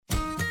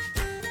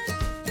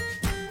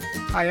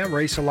Hi, I'm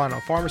Ray Solano,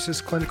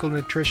 pharmacist, clinical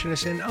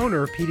nutritionist, and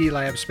owner of PD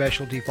Lab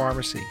Specialty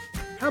Pharmacy.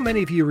 How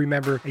many of you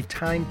remember a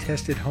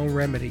time-tested home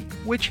remedy,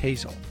 witch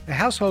hazel? A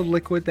household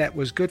liquid that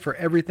was good for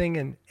everything,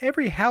 and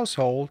every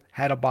household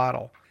had a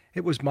bottle.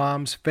 It was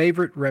Mom's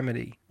favorite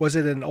remedy. Was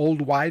it an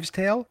old wives'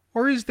 tale,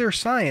 or is there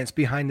science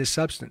behind the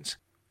substance?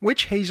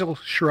 Witch hazel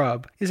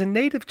shrub is a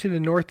native to the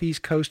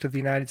northeast coast of the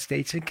United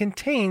States and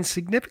contains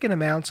significant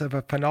amounts of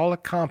a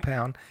phenolic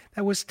compound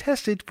that was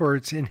tested for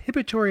its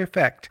inhibitory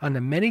effect on the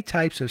many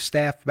types of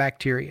staph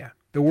bacteria.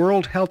 The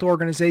World Health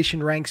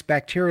Organization ranks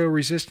bacterial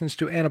resistance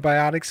to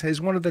antibiotics as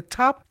one of the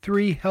top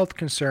 3 health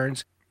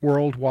concerns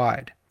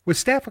worldwide, with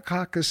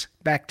Staphylococcus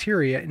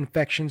bacteria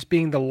infections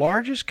being the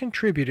largest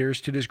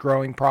contributors to this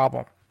growing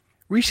problem.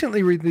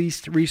 Recently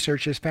released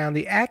research has found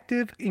the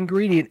active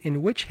ingredient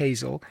in witch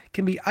hazel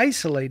can be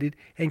isolated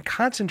and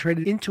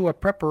concentrated into a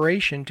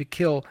preparation to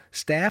kill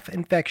staph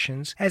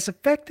infections as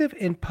effective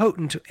and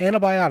potent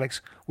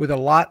antibiotics with a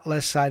lot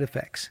less side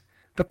effects.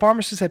 The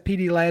pharmacists at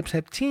PD Labs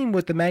have teamed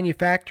with the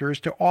manufacturers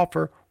to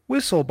offer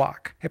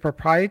Whistlebach, a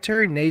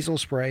proprietary nasal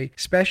spray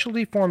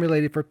specially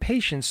formulated for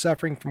patients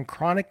suffering from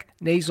chronic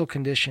nasal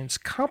conditions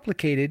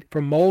complicated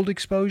from mold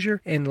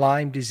exposure and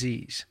Lyme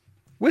disease.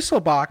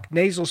 Whistlebach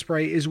nasal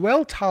spray is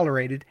well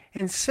tolerated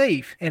and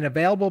safe and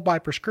available by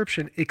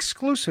prescription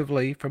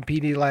exclusively from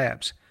PD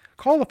Labs.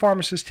 Call the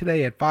pharmacist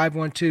today at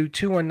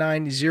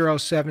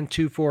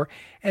 512-219-0724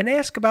 and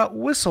ask about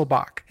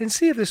Whistlebach and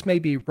see if this may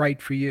be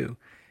right for you.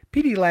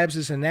 PD Labs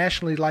is a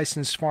nationally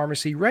licensed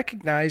pharmacy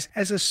recognized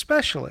as a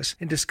specialist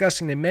in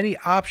discussing the many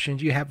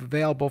options you have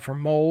available for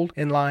mold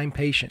and Lyme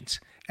patients.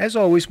 As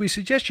always, we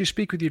suggest you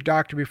speak with your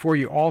doctor before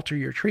you alter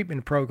your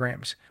treatment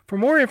programs. For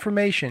more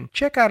information,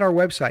 check out our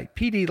website,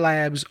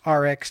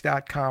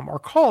 pdlabsrx.com, or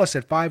call us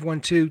at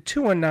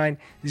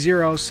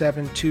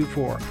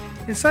 512-219-0724.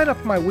 And sign up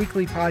for my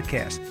weekly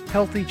podcast,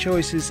 Healthy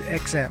Choices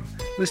XM,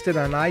 listed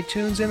on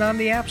iTunes and on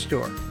the App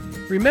Store.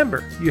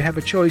 Remember, you have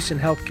a choice in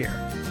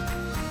healthcare.